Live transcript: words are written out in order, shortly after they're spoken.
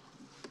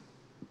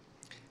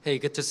Hey,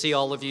 good to see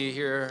all of you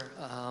here.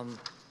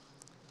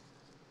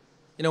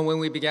 When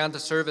we began the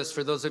service,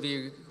 for those of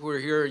you who were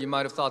here, you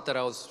might have thought that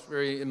I was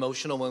very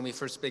emotional when we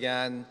first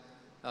began.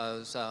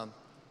 It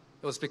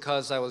was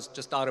because I was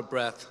just out of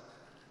breath.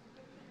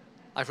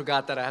 I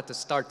forgot that I had to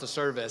start the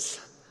service,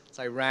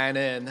 so I ran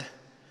in,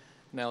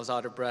 and I was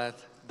out of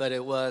breath. But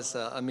it was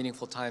a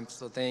meaningful time,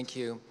 so thank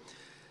you.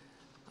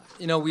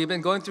 We've been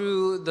going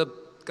through the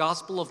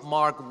Gospel of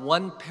Mark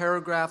one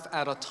paragraph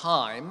at a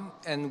time,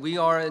 and we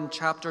are in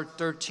chapter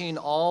 13,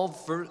 all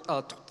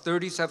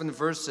 37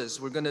 verses.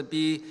 We're going to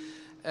be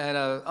at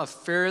a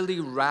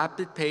fairly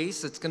rapid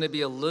pace. It's going to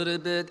be a little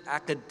bit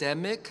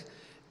academic,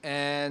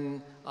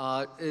 and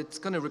it's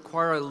going to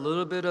require a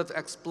little bit of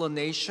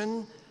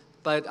explanation,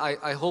 but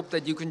I hope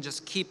that you can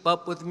just keep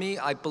up with me.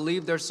 I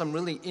believe there's some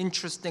really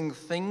interesting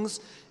things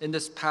in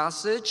this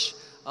passage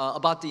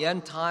about the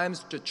end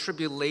times, the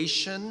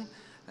tribulation,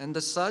 and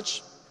the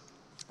such.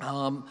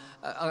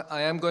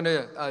 I am going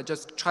to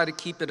just try to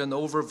keep it an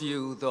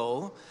overview,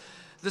 though.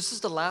 This is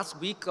the last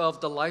week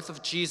of the life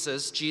of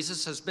Jesus.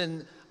 Jesus has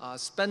been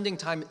spending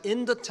time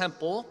in the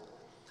temple,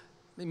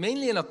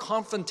 mainly in a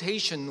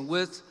confrontation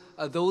with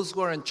those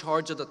who are in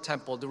charge of the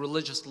temple, the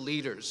religious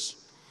leaders.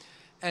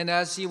 And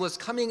as he was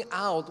coming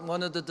out,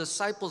 one of the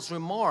disciples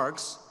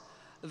remarks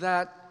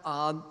that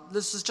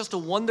this is just a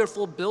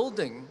wonderful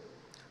building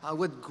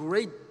with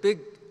great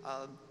big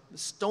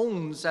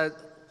stones that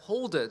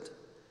hold it.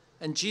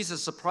 And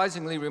Jesus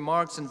surprisingly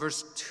remarks in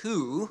verse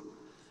 2,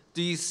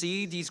 "Do you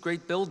see these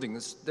great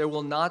buildings? There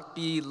will not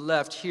be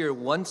left here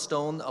one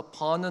stone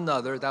upon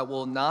another that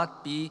will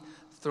not be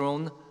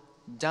thrown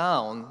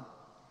down."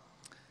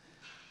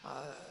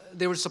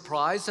 They were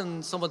surprised,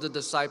 and some of the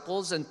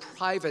disciples in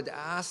private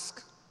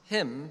asked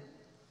him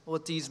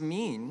what these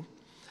mean.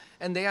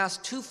 And they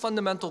asked two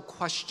fundamental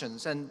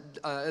questions, and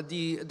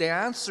the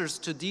answers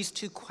to these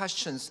two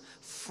questions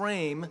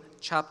frame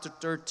chapter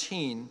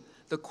 13.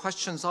 The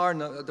questions are,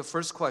 the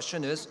first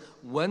question is,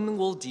 when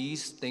will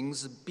these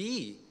things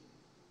be?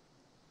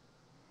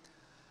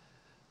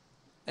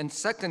 And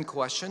second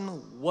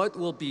question, what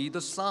will be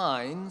the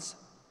signs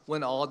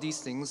when all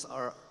these things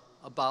are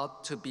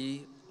about to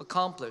be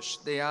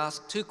accomplished? They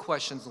ask two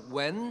questions,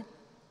 when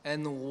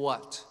and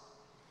what?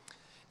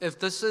 If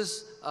this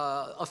is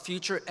a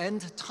future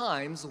end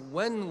times,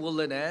 when will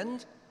it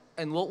end?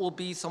 And what will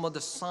be some of the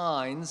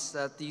signs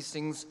that these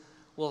things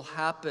will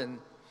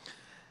happen?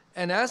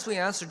 And as we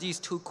answer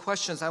these two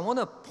questions, I want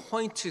to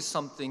point to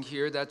something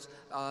here that's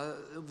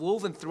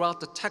woven throughout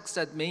the text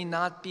that may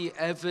not be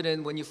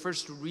evident when you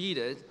first read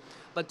it.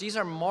 But these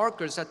are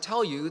markers that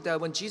tell you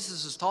that when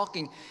Jesus is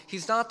talking,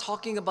 he's not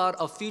talking about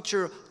a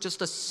future,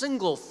 just a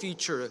single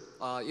future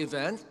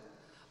event,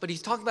 but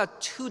he's talking about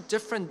two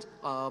different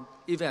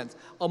events.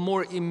 A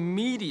more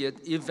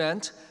immediate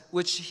event,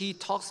 which he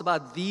talks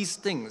about these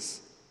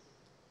things,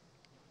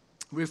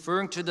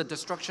 referring to the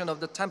destruction of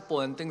the temple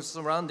and things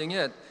surrounding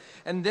it.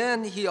 And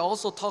then he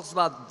also talks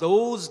about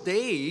those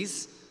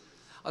days,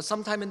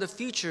 sometime in the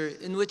future,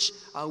 in which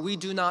we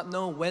do not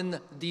know when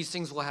these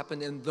things will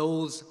happen in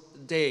those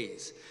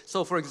days.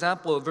 So for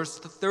example, verse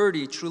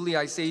 30, "Truly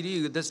I say to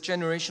you, this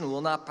generation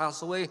will not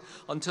pass away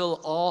until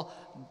all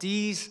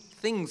these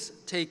things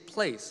take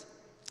place."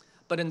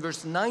 But in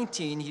verse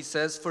 19, he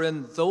says, "For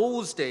in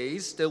those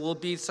days there will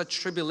be such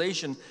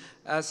tribulation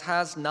as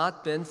has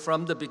not been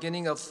from the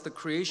beginning of the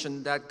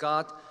creation that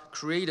God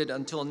created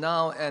until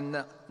now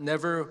and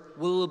never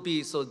will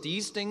be." So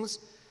these things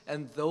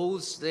and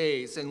those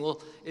days. And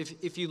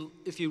if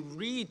you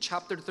read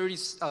chapter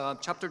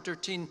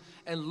 13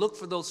 and look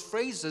for those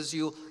phrases,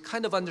 you'll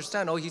kind of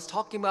understand, he's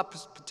talking about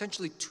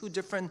potentially two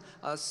different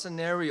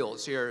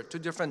scenarios here, two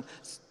different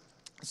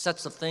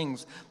sets of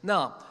things.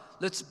 Now,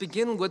 let's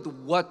begin with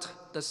what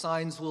the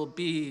signs will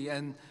be.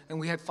 And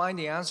we find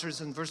the answers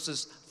in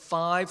verses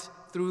 5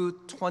 through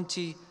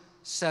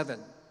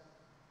 27.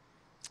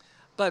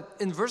 But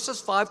in verses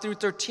 5 through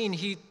 13,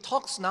 he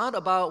talks not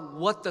about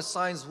what the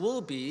signs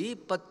will be,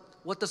 but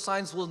what the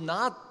signs will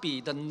not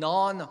be, the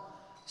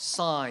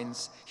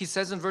non-signs. He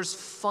says in verse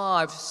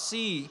 5,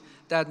 "See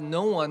that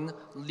no one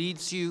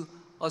leads you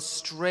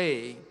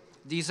astray."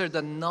 These are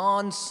the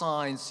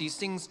non-signs. These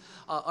things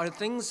are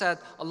things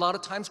that a lot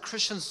of times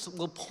Christians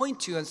will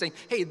point to and say,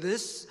 hey,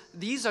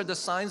 these are the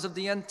signs of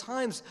the end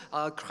times.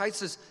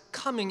 Christ is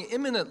coming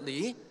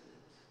imminently.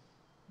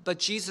 But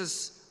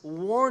Jesus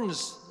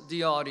warns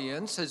the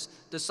audience, his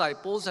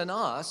disciples and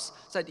us,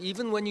 that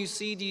even when you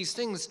see these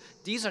things,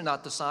 these are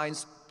not the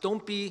signs.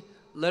 Don't be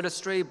led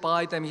astray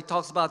by them. He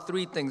talks about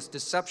three things: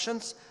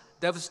 deceptions,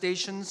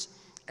 devastations,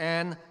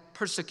 and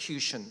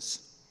persecutions.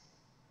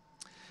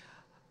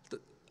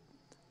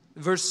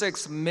 Verse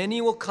 6,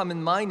 "Many will come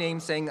in my name,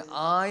 saying,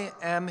 'I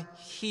am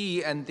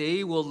he,' and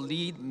they will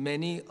lead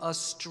many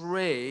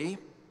astray."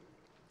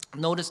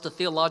 Notice the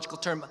theological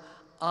term,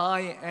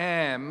 "I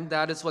am."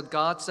 That is what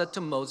God said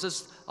to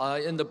Moses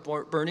in the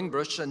burning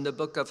bush in the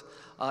book of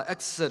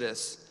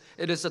Exodus.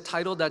 It is a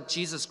title that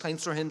Jesus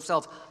claims for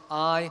himself,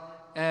 "I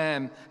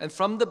am." And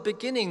from the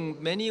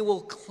beginning, many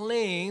will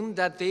claim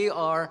that they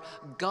are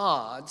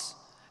gods.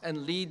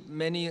 and lead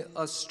many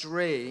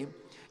astray.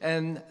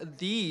 And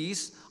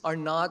these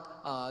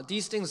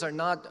things are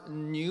not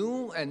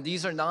new, and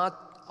these are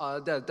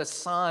not the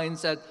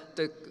signs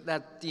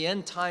that the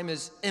end time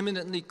is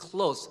imminently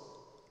close.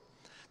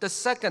 The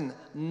second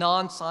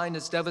non-sign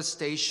is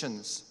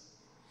devastations.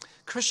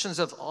 Christians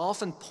have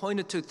often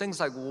pointed to things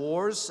like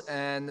wars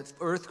and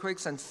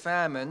earthquakes and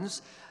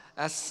famines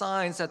as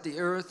signs that the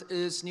earth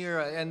is near.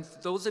 And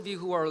those of you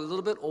who are a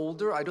little bit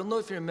older, I don't know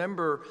if you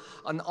remember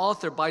an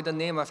author by the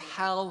name of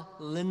Hal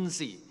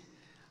Lindsey.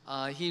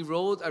 He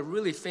wrote a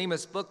really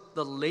famous book,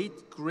 The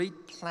Late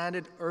Great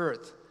Planet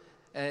Earth,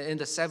 in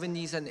the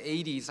 70s and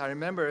 80s. I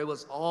remember it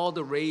was all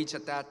the rage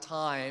at that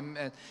time.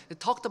 And it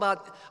talked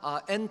about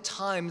end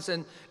times.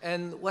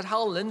 And what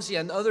Hal Lindsey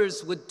and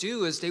others would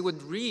do is they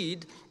would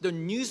read the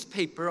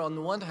newspaper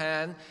on one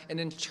hand and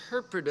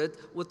interpret it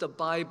with the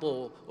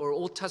Bible or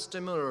Old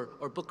Testament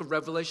or Book of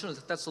Revelation or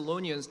the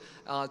Thessalonians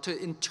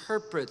to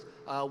interpret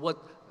what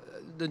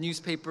the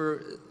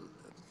newspaper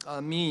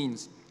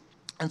means.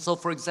 And so,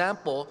 for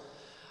example,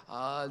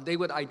 they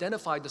would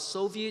identify the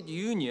Soviet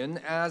Union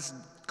as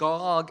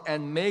Gog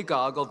and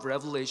Magog of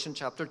Revelation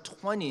chapter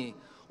 20,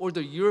 or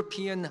the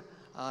European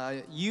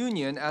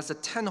Union as the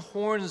 10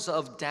 horns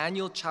of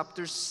Daniel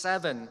chapter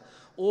 7,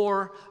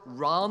 or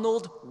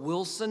Ronald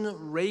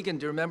Wilson Reagan.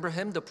 Do you remember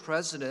him, the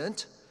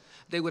president?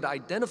 They would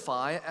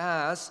identify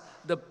as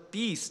the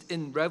beast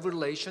in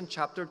Revelation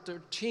chapter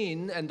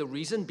 13, and the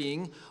reason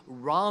being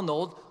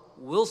Ronald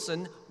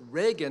Wilson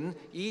Reagan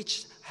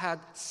each had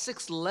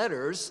 6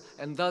 letters,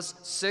 and thus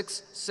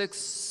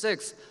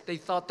 666. They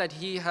thought that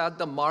he had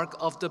the mark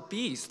of the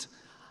beast.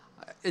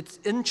 It's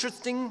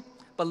interesting,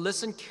 but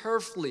listen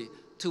carefully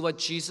to what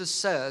Jesus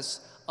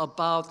says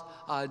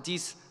about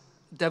these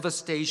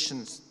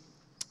devastations.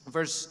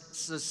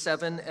 Verses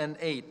 7 and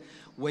 8.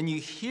 When you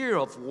hear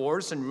of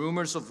wars and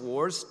rumors of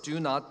wars, do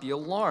not be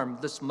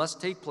alarmed. This must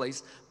take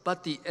place,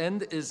 but the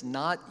end is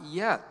not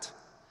yet.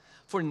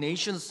 For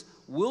nations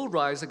will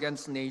rise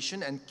against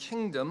nation and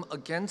kingdom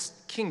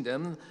against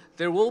kingdom.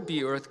 There will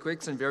be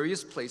earthquakes in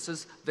various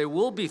places. There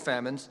will be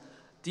famines.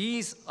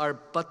 These are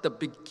but the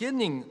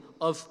beginning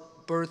of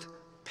birth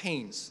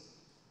pains.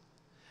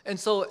 And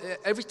so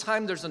every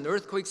time there's an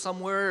earthquake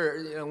somewhere,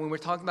 when we're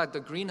talking about the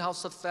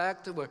greenhouse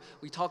effect, where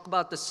we talk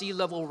about the sea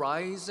level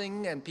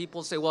rising, and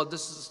people say, well,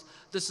 this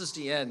is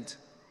the end.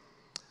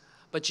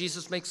 But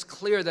Jesus makes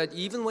clear that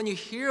even when you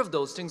hear of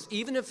those things,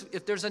 even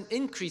if there's an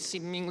increase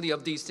seemingly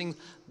of these things,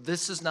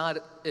 this is not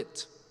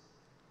it.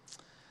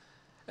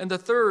 And the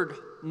third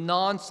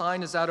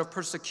non-sign is that of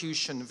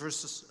persecution.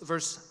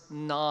 Verse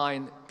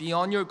 9, be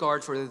on your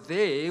guard, for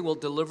they will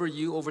deliver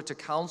you over to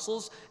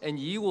councils, and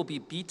you will be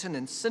beaten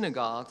in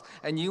synagogues,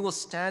 and you will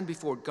stand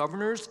before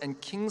governors and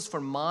kings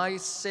for my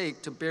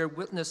sake to bear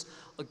witness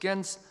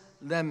against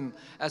them.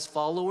 As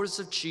followers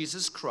of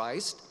Jesus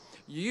Christ,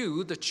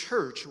 you, the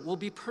church, will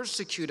be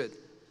persecuted,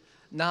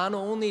 not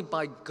only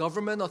by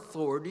government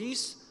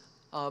authorities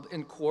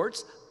in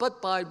courts, but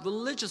by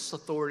religious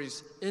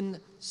authorities in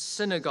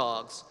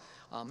synagogues.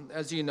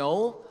 As you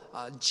know,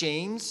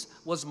 James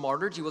was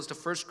martyred. He was the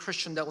first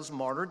Christian that was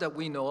martyred that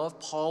we know of.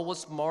 Paul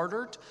was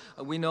martyred.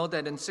 We know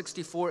that in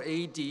 64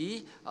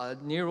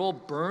 AD, Nero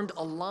burned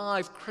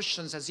alive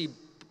Christians as he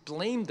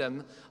blamed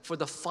them for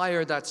the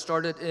fire that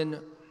started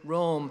in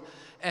Rome.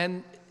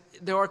 And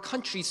there are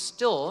countries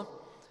still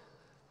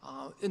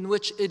in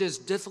which it is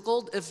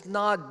difficult, if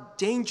not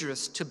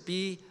dangerous, to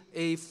be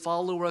a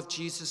follower of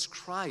Jesus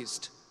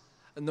Christ.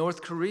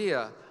 North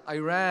Korea,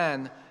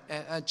 Iran,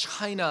 and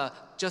China,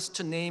 just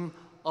to name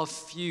a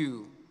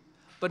few.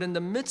 But in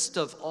the midst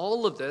of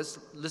all of this,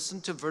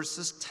 listen to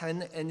verses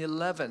 10 and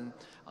 11.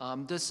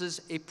 This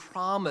is a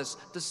promise,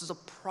 this is a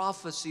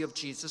prophecy of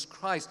Jesus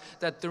Christ,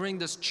 that during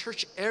this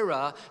church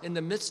era, in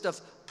the midst of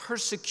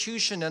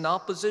persecution and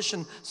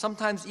opposition,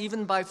 sometimes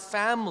even by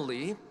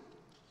family,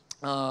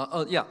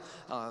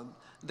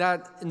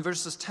 that in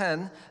verses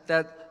 10,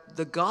 that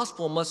the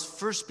gospel must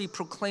first be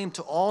proclaimed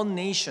to all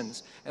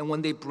nations, and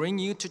when they bring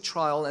you to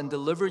trial and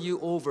deliver you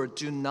over,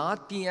 do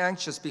not be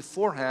anxious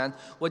beforehand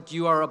what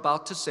you are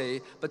about to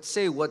say, but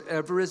say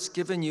whatever is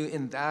given you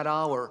in that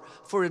hour.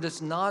 For it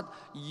is not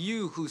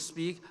you who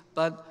speak,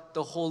 but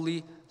the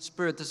Holy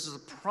Spirit. This is a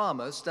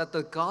promise that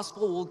the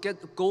gospel will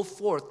go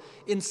forth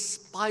in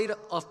spite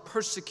of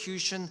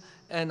persecution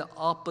and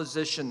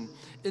opposition.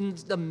 In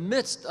the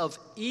midst of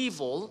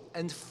evil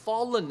and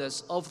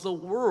fallenness of the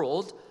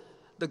world,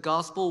 the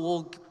gospel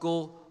will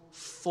go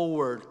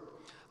forward.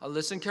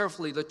 Listen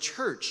carefully. The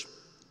church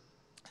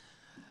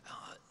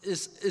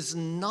is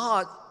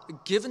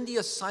not given the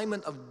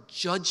assignment of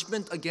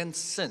judgment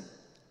against sin.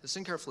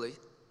 Listen carefully.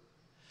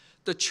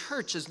 The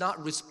church is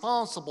not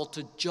responsible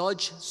to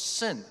judge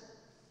sin.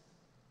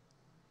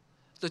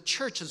 The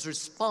church is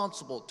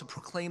responsible to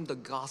proclaim the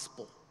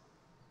gospel.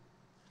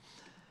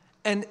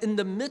 And in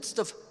the midst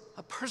of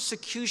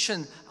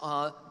persecution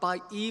by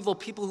evil,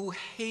 people who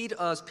hate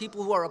us,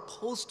 people who are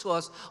opposed to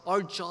us,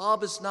 our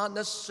job is not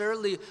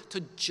necessarily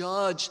to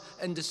judge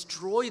and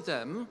destroy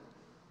them,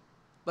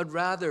 but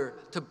rather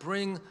to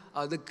bring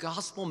the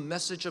gospel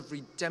message of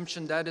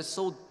redemption that is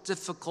so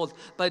difficult,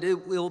 but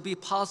it will be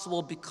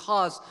possible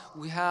because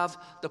we have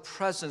the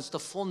presence, the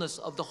fullness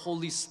of the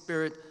Holy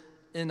Spirit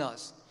in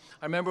us.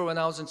 I remember when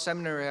I was in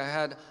seminary, I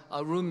had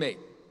a roommate,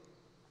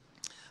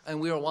 and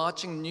we were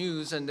watching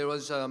news, and there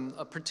was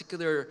a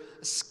particular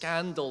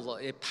scandal.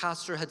 A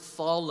pastor had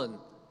fallen,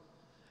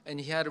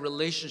 and he had a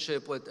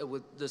relationship with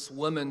this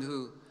woman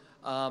who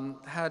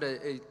had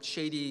a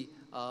shady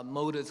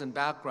motives and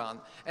background.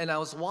 And I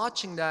was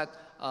watching that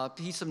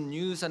piece of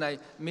news, and I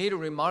made a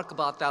remark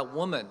about that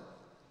woman.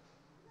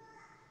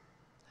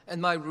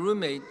 And my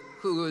roommate,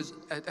 who was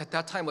at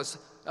that time was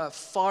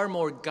far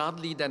more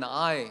godly than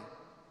I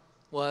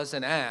was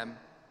and am,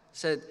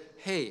 said,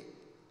 "Hey,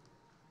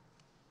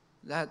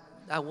 that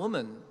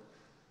woman,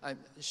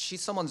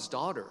 she's someone's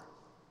daughter.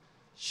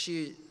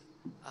 She,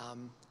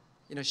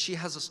 she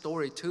has a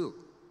story too."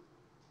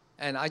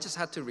 And I just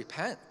had to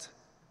repent.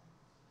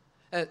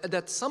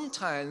 That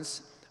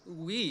sometimes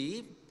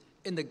we,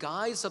 in the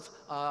guise of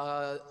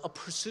a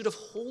pursuit of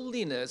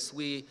holiness,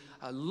 we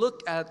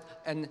look at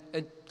and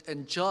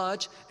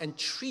judge and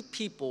treat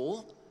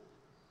people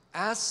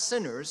as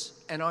sinners,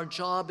 and our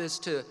job is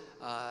to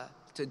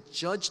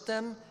judge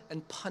them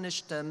and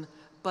punish them,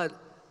 but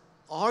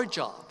our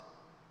job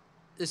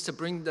is to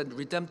bring the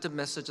redemptive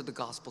message of the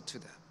gospel to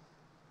them.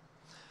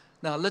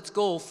 Now let's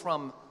go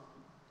from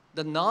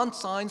the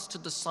non-signs to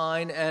the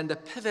sign, and the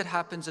pivot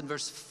happens in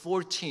verse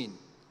 14.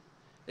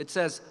 It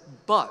says,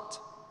 "But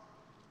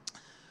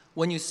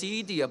when you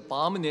see the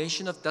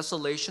abomination of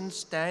desolation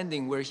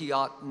standing where he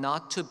ought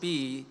not to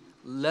be,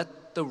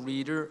 let the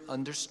reader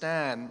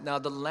understand." Now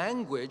the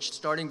language,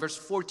 starting verse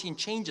 14,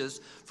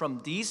 changes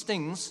from these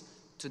things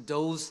to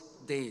those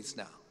days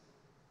now.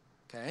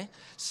 Okay?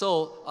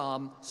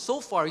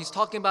 So far he's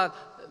talking about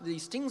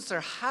these things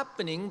are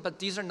happening, but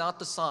these are not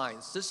the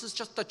signs. This is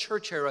just the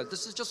church era.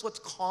 This is just what's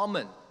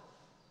common.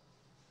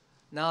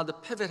 Now the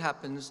pivot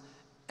happens,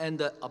 and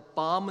the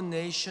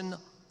abomination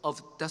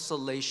of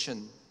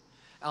desolation.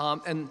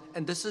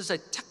 And this is a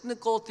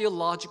technical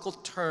theological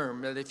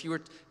term that if you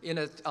were in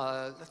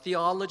a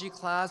theology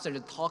class and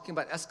you're talking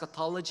about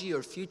eschatology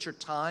or future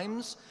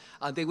times,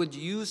 they would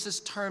use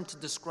this term to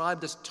describe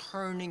this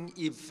turning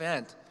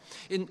event.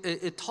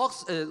 It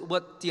talks,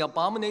 what the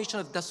abomination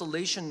of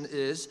desolation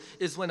is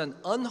when an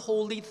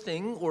unholy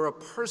thing or a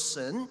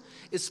person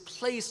is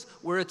placed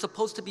where it's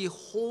supposed to be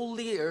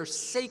holy or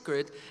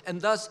sacred,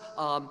 and thus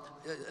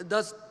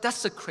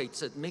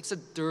desecrates it, makes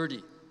it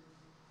dirty.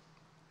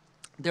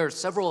 There are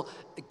several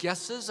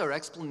guesses or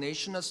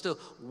explanations as to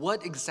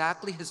what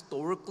exactly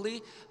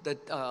historically the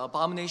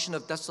abomination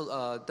of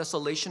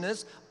desolation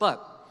is,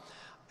 but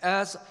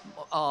as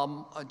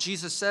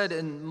Jesus said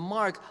in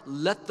Mark,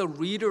 let the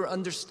reader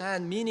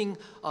understand, meaning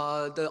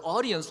the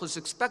audience was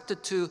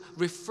expected to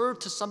refer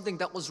to something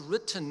that was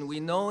written. We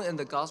know in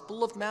the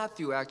Gospel of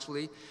Matthew,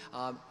 actually,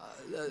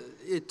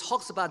 it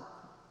talks about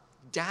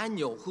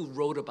Daniel who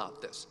wrote about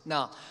this.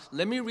 Now,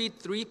 let me read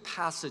 3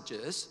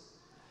 passages,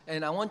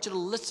 and I want you to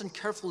listen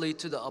carefully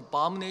to the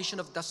abomination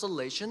of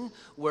desolation,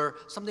 where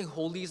something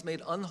holy is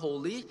made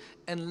unholy,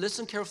 and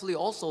listen carefully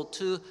also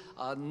to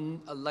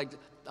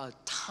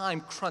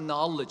time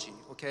chronology,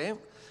 okay?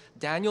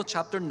 Daniel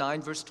chapter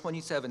 9, verse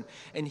 27.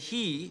 "And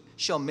he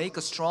shall make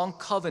a strong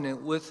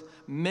covenant with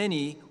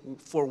many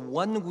for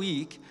 1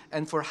 week,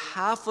 and for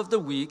half of the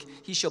week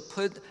he shall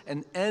put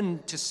an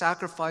end to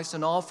sacrifice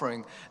and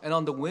offering. And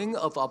on the wing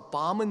of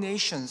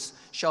abominations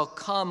shall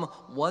come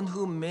one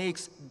who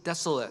makes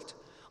desolate,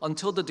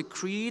 until the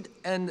decreed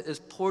end is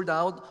poured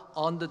out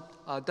on the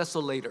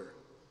desolator."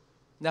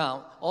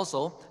 Now,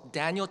 also,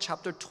 Daniel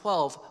chapter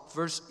 12,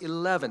 verse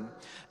 11.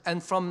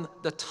 "And from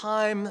the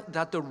time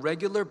that the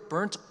regular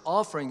burnt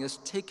offering is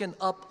taken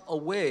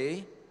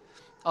away,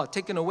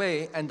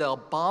 and the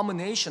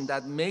abomination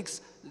that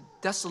makes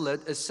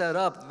desolate is set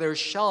up, there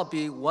shall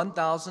be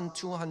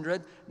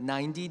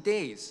 1,290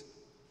 days.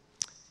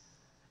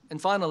 And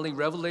finally,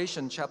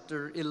 Revelation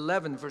chapter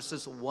 11,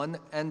 verses 1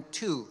 and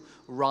 2.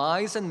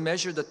 "Rise and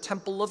measure the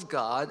temple of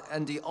God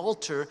and the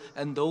altar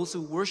and those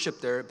who worship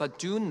there, but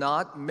do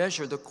not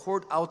measure the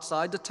court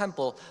outside the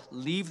temple.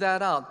 Leave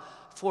that out,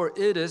 for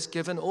it is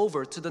given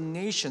over to the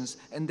nations,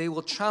 and they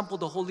will trample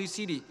the holy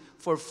city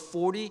for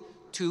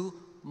 42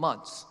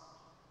 months.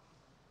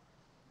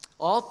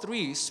 All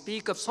 3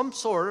 speak of some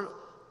sort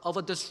of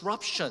a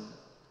disruption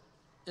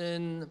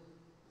in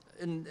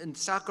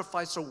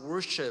sacrifice or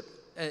worship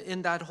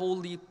in that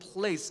holy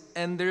place,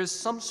 and there's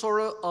some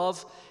sort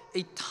of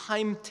a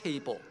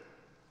timetable.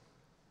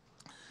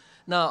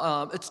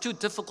 Now, it's too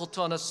difficult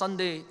on a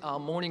Sunday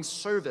morning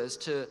service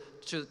to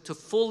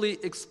fully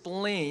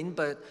explain,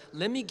 but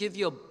let me give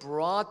you a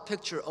broad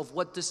picture of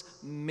what this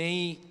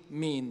may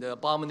mean, the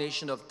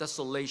abomination of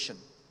desolation.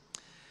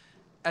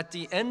 At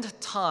the end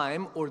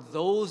time, or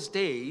those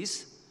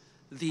days,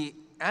 the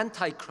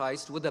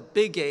Antichrist, with a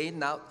big A,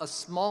 not a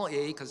small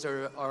a, because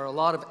there are a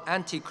lot of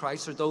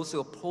Antichrists, or those who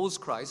oppose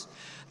Christ.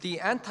 The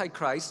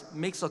Antichrist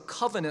makes a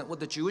covenant with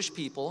the Jewish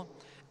people,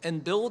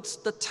 and builds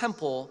the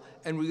temple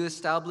and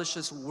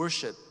reestablishes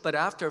worship. But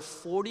after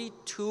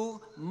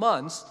 42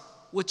 months,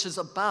 which is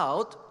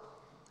about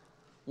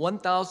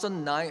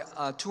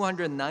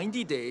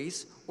 1,290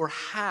 days, or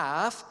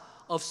half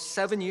of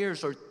 7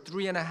 years, or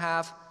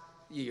 3.5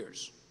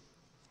 years,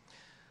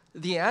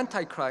 the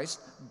Antichrist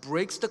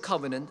breaks the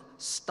covenant,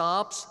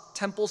 stops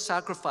temple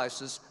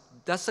sacrifices,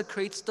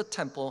 desecrates the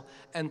temple,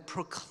 and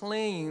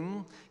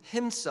proclaims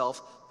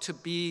himself to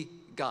be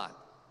God.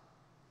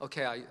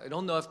 Okay, I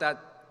don't know if that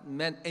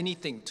meant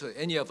anything to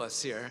any of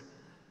us here,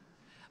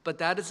 but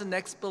that is an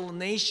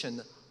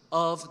explanation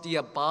of the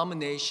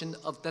abomination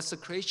of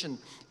desecration.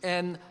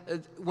 And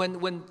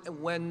when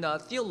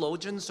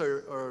theologians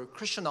or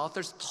Christian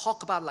authors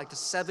talk about like the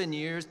 7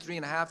 years,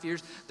 3.5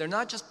 years, they're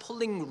not just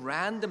pulling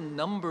random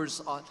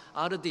numbers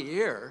out of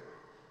the air,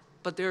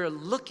 but they're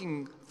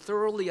looking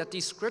thoroughly at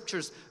these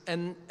scriptures,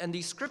 and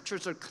these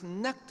scriptures are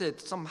connected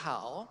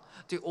somehow,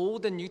 the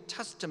Old and New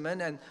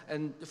Testament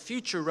and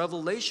future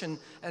revelation,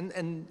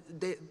 and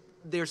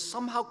they're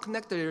somehow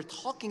connected. They're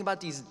talking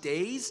about these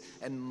days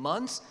and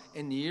months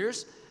and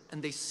years,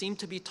 and they seem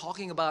to be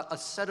talking about a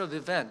set of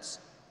events.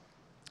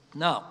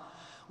 Now,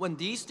 when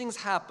these things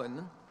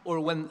happen, or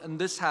when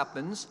this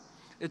happens,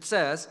 it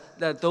says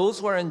that those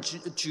who are in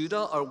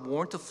Judah are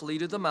warned to flee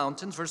to the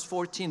mountains, verse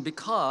 14,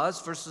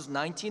 because, verses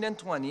 19 and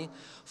 20,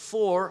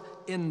 for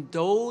in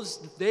those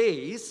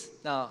days,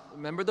 now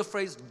remember the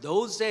phrase,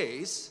 those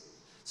days,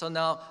 so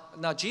now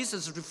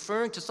Jesus is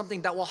referring to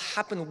something that will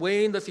happen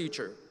way in the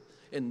future.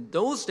 In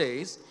those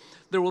days,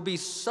 there will be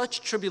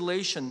such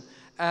tribulation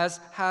as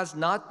has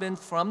not been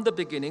from the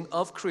beginning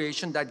of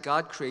creation that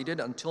God created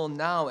until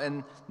now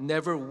and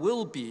never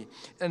will be.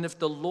 And if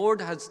the Lord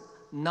has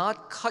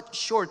not cut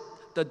short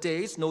the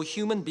days, no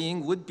human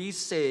being would be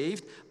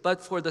saved,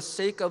 but for the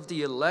sake of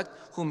the elect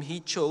whom he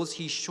chose,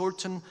 he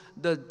shortened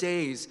the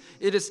days.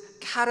 It is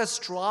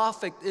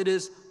catastrophic. It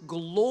is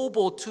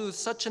global to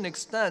such an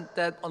extent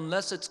that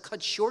unless it's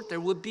cut short, there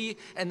would be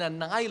an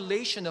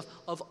annihilation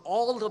of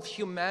all of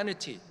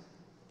humanity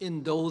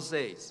in those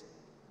days.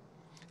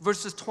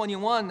 Verses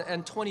 21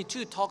 and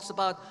 22 talks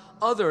about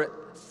other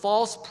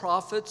false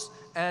prophets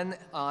and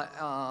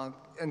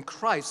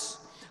Christ.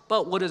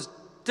 But what is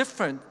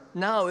different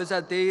now is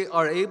that they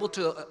are able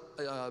to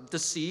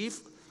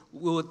deceive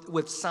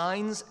with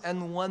signs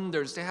and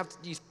wonders. They have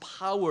these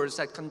powers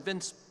that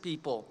convince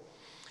people.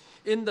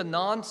 In the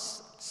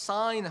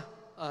non-sign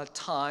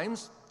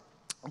times,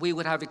 we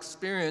would have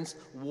experienced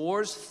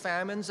wars,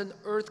 famines, and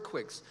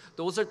earthquakes.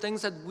 Those are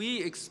things that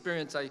we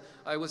experience.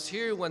 I was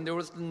here when there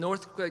was the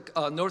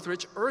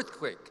Northridge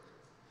earthquake,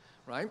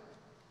 right?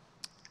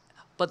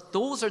 But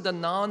those are the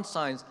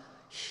non-signs.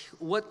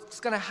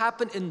 What's going to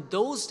happen in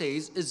those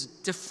days is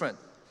different.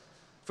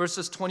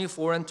 Verses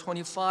 24 and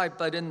 25,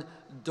 but in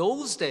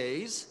those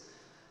days,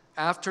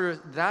 after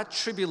that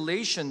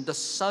tribulation, the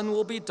sun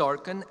will be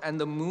darkened, and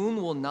the moon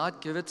will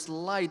not give its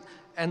light,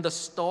 and the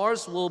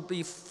stars will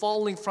be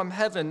falling from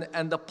heaven,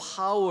 and the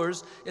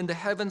powers in the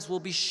heavens will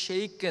be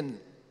shaken.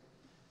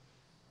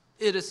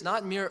 It is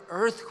not mere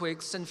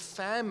earthquakes and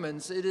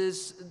famines, it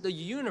is the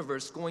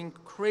universe going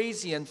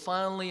crazy. And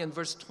finally, in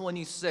verse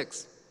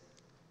 26,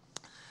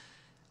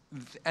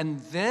 and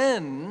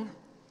then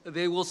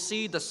they will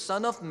see the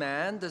Son of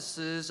Man, this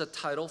is a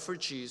title for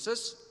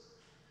Jesus,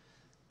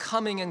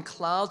 coming in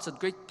clouds of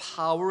great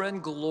power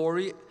and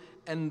glory,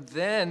 and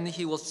then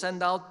he will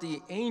send out the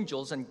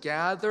angels and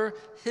gather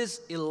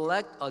his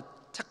elect, a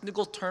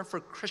technical term for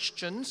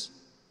Christians,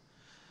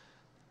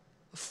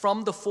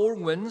 from the four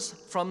winds,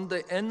 from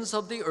the ends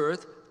of the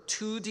earth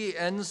to the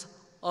ends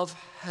of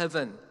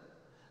heaven.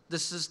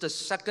 This is the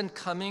second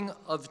coming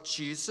of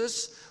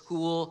Jesus,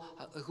 who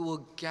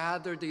will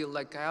gather the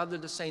elect, gather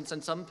the saints.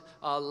 And some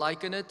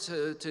liken it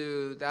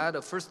to that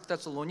of 1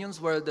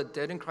 Thessalonians, where the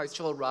dead in Christ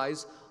shall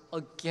rise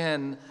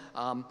again.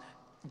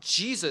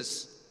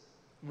 Jesus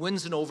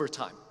wins in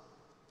overtime.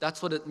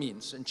 That's what it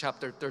means in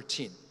chapter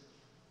 13,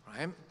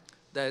 right?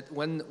 That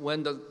when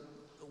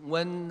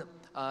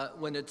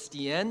it's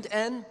the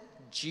end,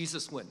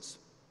 Jesus wins.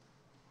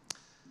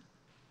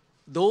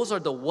 Those are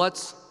the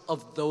what's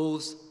of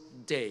those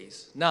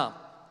days. Now,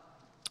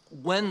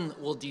 when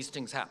will these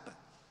things happen?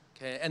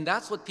 Okay, and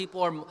that's what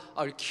people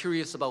are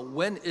curious about.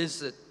 When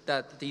is it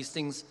that these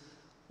things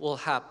will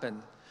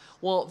happen?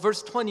 Well,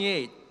 verse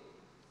 28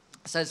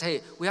 says,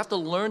 hey, we have to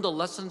learn the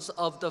lessons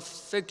of the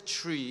fig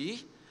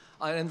tree.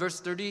 In verse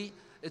 30,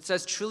 it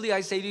says, truly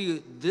I say to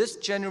you, this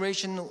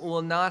generation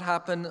will not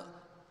happen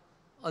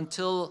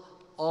until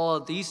all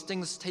these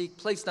things take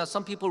place. Now,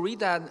 some people read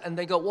that and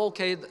they go, well,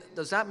 okay,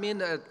 does that mean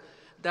that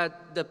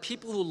the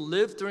people who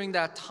lived during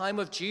that time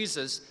of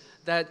Jesus,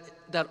 that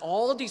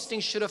all these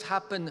things should have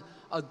happened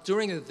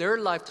during their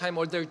lifetime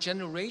or their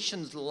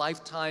generation's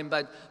lifetime?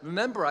 But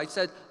remember, I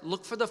said,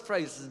 look for the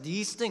phrase,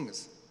 these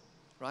things,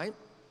 right?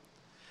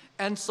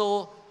 And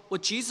so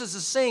what Jesus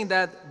is saying,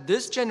 that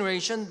this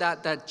generation,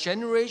 that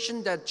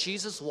generation that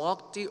Jesus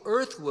walked the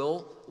earth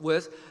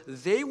with,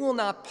 they will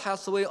not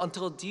pass away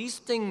until these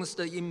things,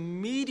 the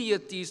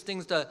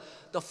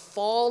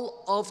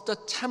fall of the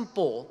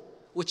temple,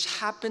 which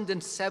happened in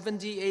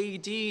 70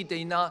 AD.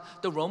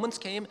 The Romans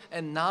came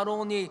and not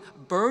only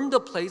burned the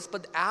place,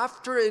 but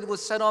after it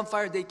was set on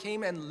fire, they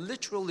came and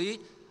literally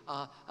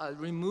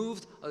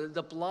removed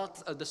the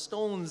blocks, the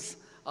stones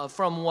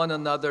from one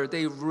another.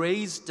 They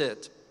razed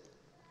it.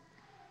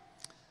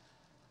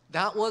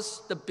 That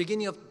was the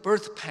beginning of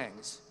birth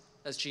pangs,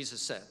 as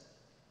Jesus said,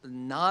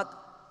 not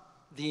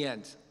the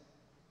end.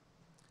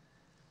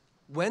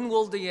 When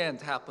will the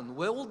end happen?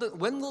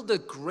 When will the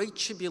great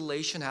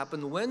tribulation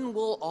happen? When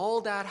will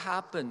all that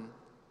happen?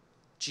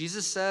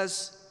 Jesus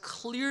says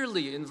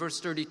clearly in verse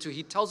 32,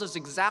 he tells us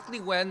exactly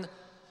when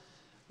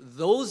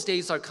those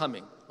days are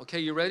coming. Okay,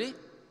 you ready?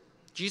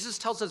 Jesus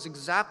tells us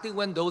exactly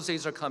when those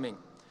days are coming.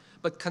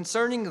 But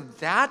concerning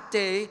that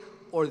day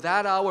or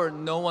that hour,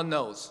 no one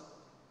knows.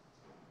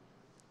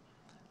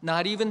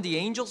 Not even the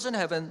angels in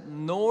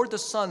heaven, nor the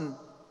Son,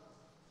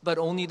 but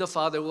only the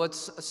Father.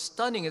 What's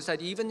stunning is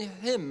that even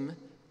him,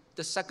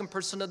 the second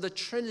person of the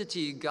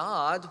Trinity,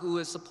 God, who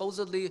is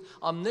supposedly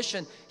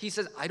omniscient, he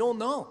says, I don't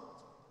know.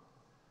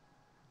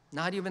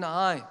 Not even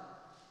I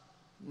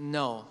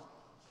know.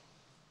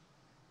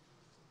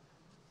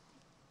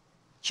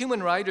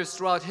 Human writers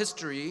throughout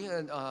history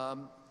and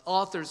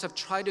authors have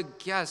tried to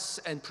guess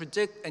and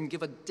predict and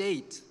give a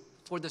date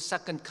for the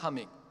second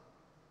coming.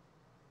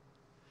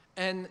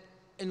 And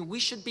we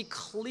should be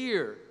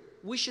clear.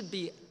 We should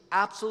be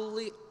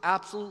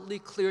absolutely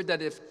clear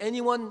that if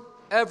anyone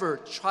ever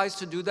tries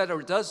to do that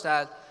or does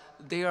that,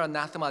 they are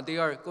anathema. They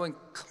are going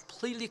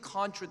completely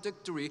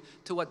contradictory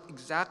to what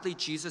exactly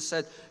Jesus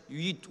said.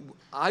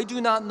 I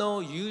do not know,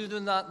 you do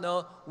not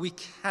know, we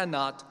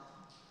cannot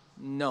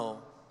know.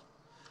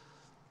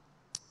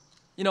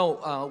 You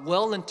know,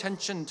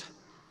 well-intentioned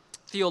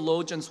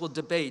theologians will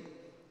debate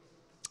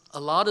a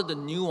lot of the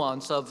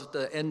nuance of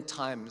the end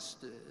times,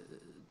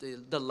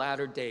 the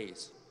latter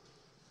days.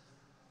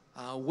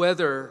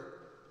 Whether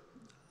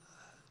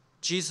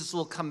Jesus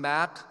will come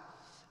back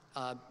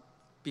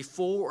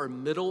before or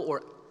middle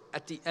or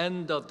at the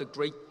end of the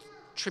Great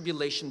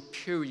Tribulation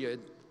period,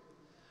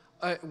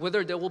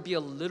 whether there will be a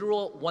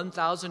literal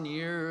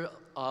 1,000-year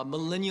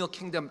millennial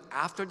kingdom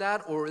after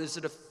that, or is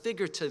it a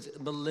figurative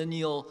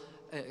millennial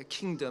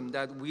kingdom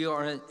that we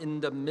are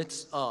in the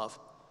midst of.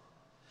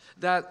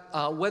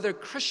 That whether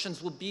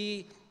Christians will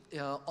be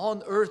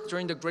on earth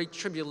during the Great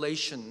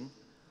Tribulation,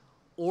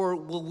 or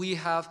will we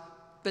have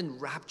been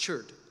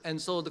raptured?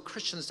 And so the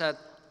Christians that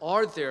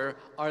are there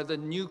are the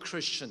new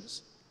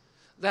Christians.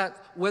 That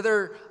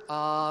whether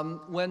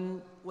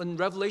when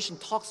Revelation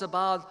talks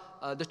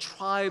about the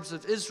tribes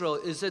of Israel,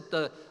 is it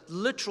the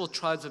literal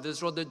tribes of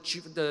Israel, the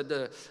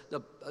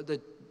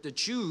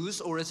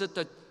Jews, or is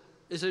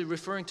it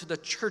referring to the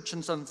church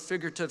in some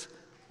figurative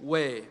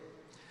way?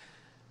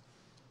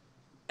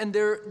 And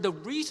the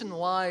reason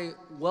why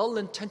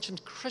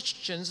well-intentioned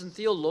Christians and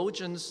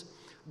theologians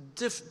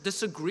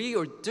disagree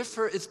or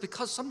differ is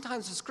because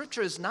sometimes the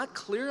scripture is not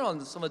clear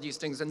on some of these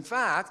things. In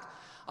fact,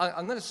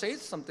 I'm going to say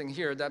something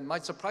here that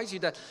might surprise you,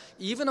 that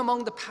even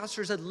among the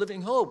pastors at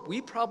Living Hope,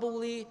 we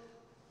probably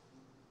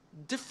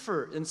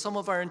differ in some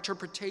of our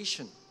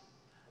interpretation.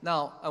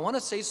 Now, I want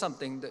to say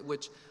something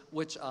which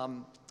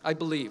I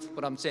believe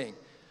what I'm saying.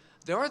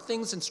 There are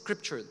things in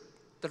Scripture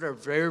that are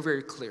very,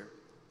 very clear.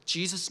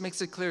 Jesus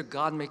makes it clear,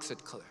 God makes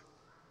it clear.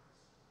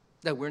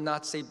 That we're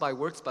not saved by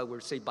works, but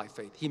we're saved by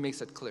faith. He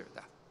makes it clear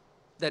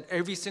that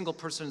every single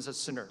person is a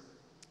sinner.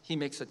 He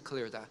makes it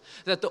clear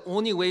that the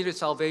only way to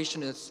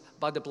salvation is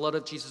by the blood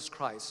of Jesus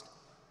Christ.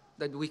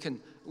 That we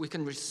can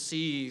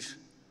receive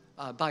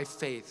by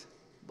faith,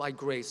 by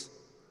grace.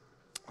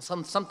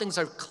 Some things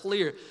are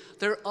clear.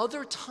 There are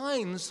other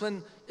times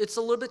when it's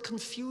a little bit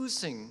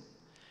confusing.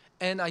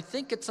 And I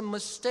think it's a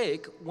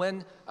mistake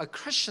when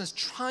Christians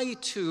try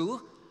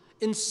to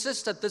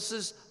insist that this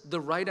is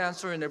the right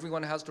answer and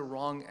everyone has the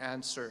wrong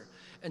answer.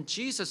 And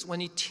Jesus, when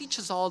he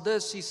teaches all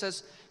this, he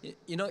says,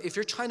 you know, if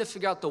you're trying to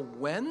figure out the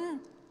when,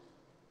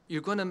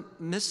 you're going to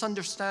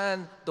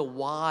misunderstand the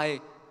why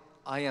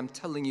I am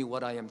telling you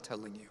what I am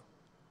telling you.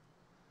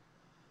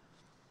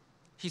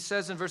 He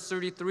says in verse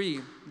 33,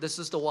 this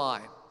is the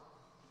why.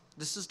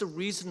 This is the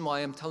reason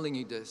why I'm telling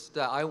you this,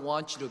 that I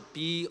want you to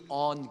be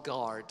on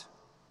guard.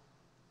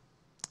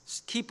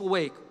 Keep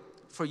awake,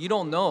 for you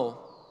don't know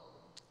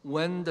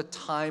when the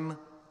time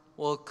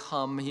will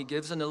come. He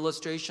gives an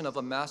illustration of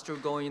a master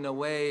going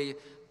away,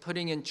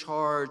 putting in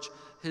charge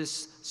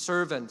his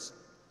servants.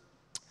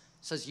 He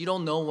says, you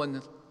don't know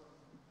when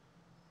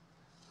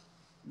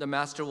the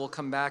master will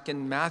come back.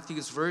 In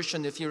Matthew's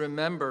version, if you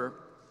remember,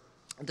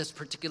 this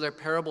particular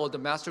parable, the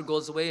master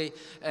goes away,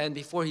 and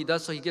before he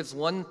does so, he gives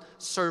one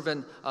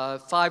servant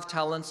 5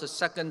 talents, a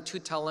second 2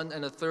 talents,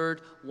 and a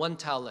third 1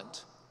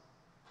 talent.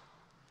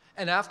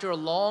 And after a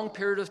long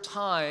period of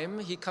time,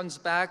 he comes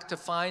back to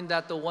find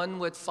that the one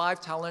with 5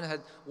 talents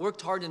had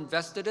worked hard,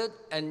 invested it,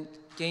 and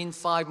gained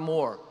 5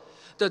 more.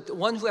 The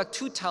one who had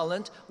 2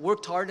 talents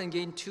worked hard and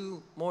gained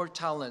 2 more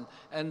talents.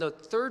 And the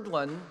third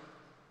one,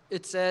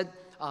 it said,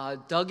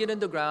 dug it in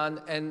the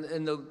ground, and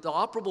the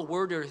operable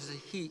word is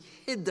he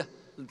hid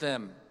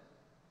them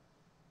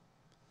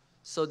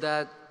so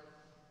that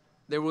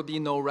There will be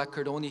no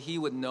record. Only he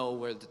would know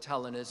where the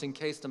talent is in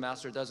case the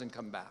master doesn't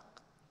come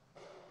back.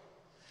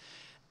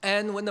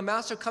 And when the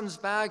master comes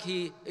back,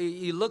 he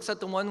looks at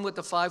the one with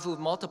the 5 who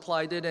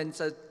multiplied it and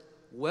said,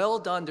 well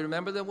done. Do you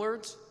remember the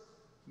words?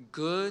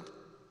 Good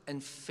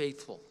and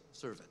faithful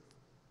servant.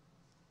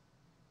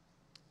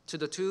 To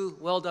the 2,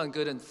 well done,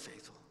 good and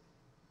faithful.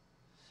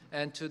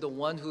 And to the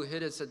one who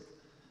hid it said,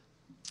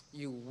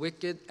 you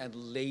wicked and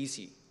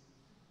lazy.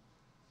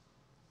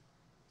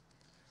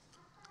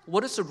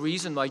 What is the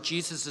reason why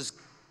Jesus is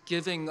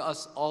giving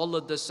us all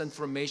of this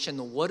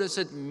information? What does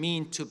it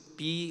mean to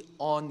be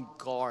on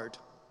guard?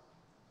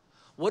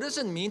 What does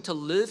it mean to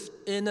live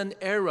in an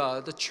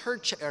era, the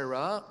church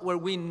era, where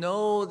we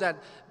know that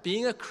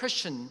being a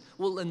Christian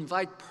will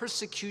invite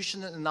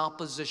persecution and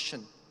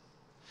opposition?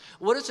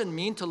 What does it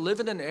mean to live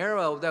in an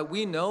era that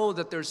we know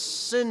that there's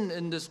sin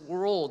in this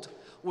world,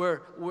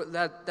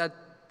 that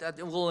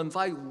it will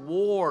invite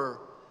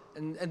war,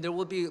 and there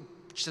will be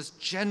just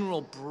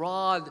general,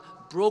 broad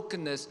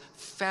brokenness,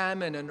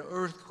 famine, and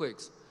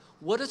earthquakes?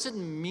 What does it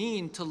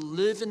mean to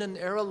live in an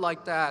era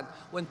like that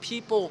when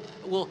people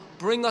will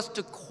bring us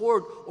to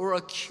court or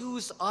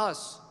accuse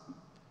us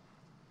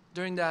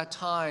during that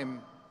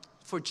time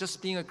for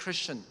just being a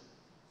Christian?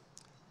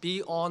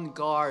 Be on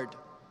guard.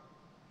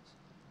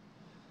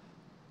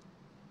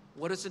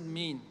 What does it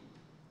mean?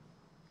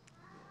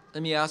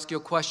 Let me ask you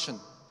a question.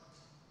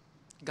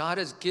 God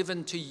has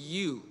given to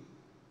you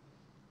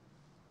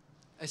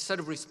a set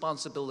of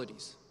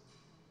responsibilities,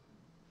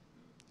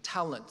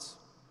 talents.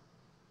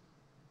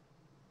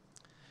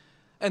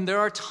 And there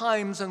are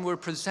times when we're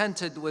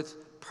presented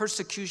with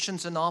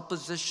persecutions and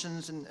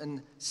oppositions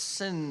and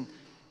sin.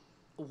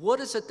 What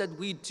is it that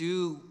we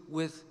do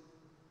with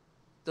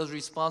those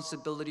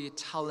responsibility,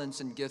 talents,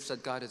 and gifts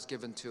that God has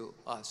given to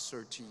us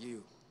or to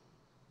you?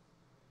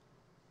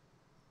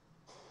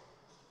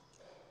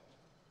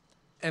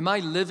 Am I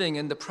living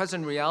in the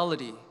present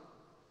reality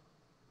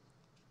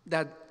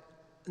that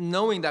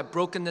knowing that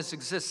brokenness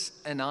exists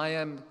and I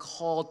am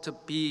called to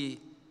be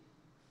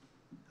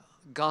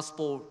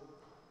gospel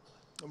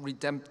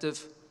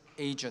redemptive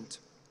agent?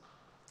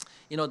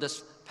 You know,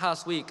 this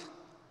past week,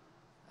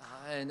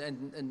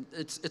 and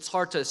it's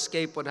hard to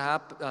escape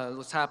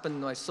what's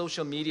happened. My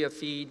social media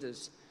feed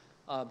is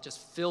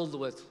just filled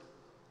with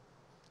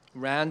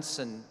rants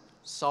and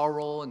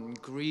sorrow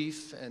and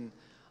grief. And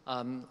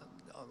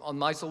on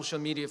my social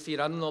media feed,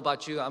 I don't know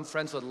about you, I'm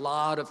friends with a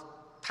lot of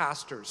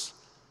pastors.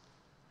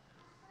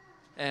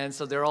 And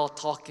so they're all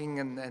talking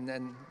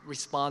and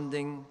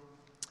responding.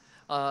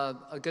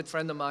 A good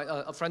friend of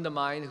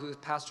mine who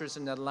pastors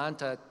in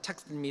Atlanta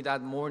texted me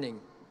that morning.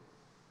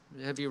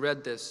 Have you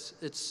read this?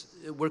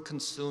 We're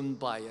consumed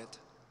by it.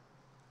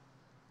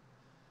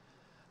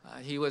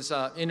 He was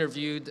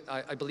interviewed,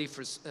 I believe,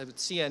 for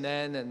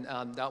CNN,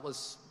 and that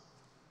was,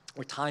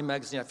 or Time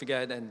Magazine, I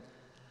forget. And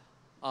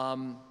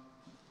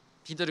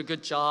he did a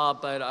good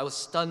job, but I was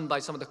stunned by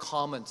some of the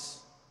comments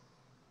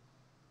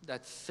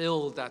that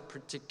filled that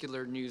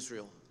particular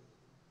newsreel.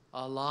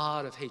 A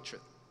lot of hatred.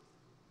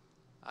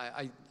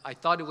 I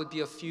thought it would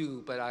be a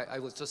few, but I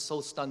was just so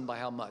stunned by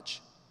how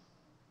much.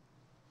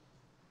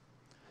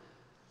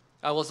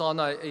 I was on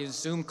a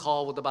Zoom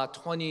call with about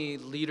 20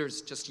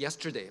 leaders just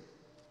yesterday.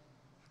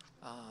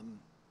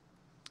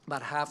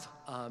 About half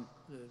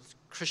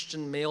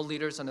Christian male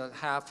leaders and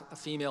half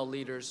female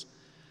leaders.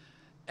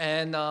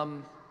 And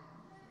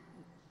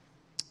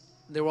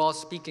they were all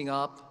speaking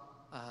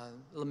up,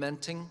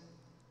 lamenting,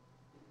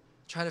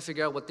 trying to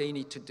figure out what they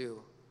need to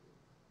do.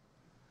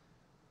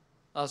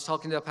 I was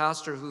talking to a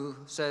pastor who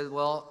said,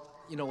 well,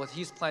 you know, what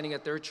he's planning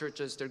at their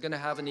church is they're going to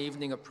have an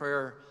evening of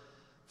prayer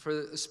for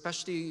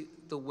especially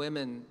the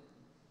women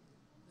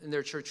in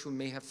their church who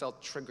may have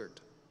felt triggered,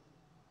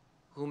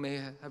 who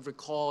may have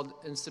recalled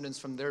incidents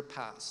from their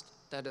past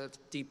that have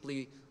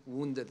deeply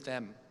wounded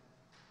them.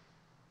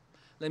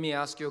 Let me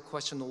ask you a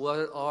question.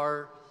 What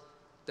are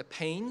the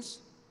pains,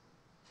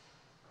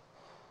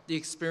 the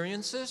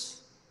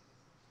experiences,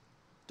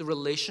 the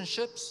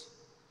relationships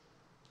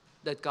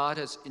that God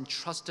has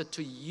entrusted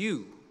to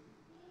you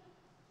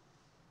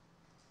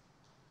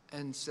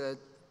and said,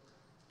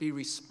 be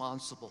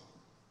responsible,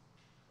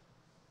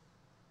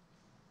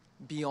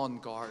 be on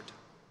guard,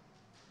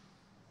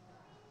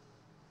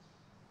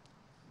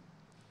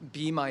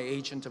 be my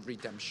agent of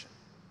redemption?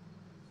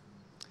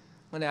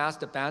 I'm going to ask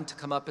the band to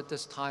come up at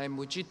this time.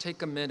 Would you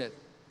take a minute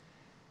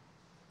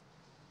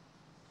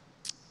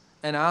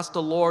and ask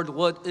the Lord,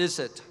 what is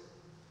it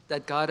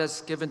that God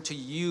has given to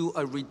you,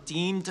 a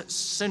redeemed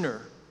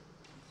sinner?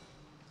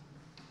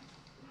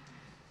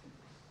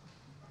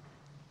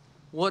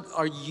 What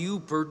are you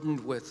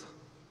burdened with?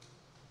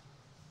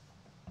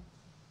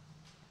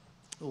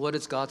 What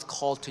is God's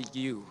call to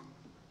you?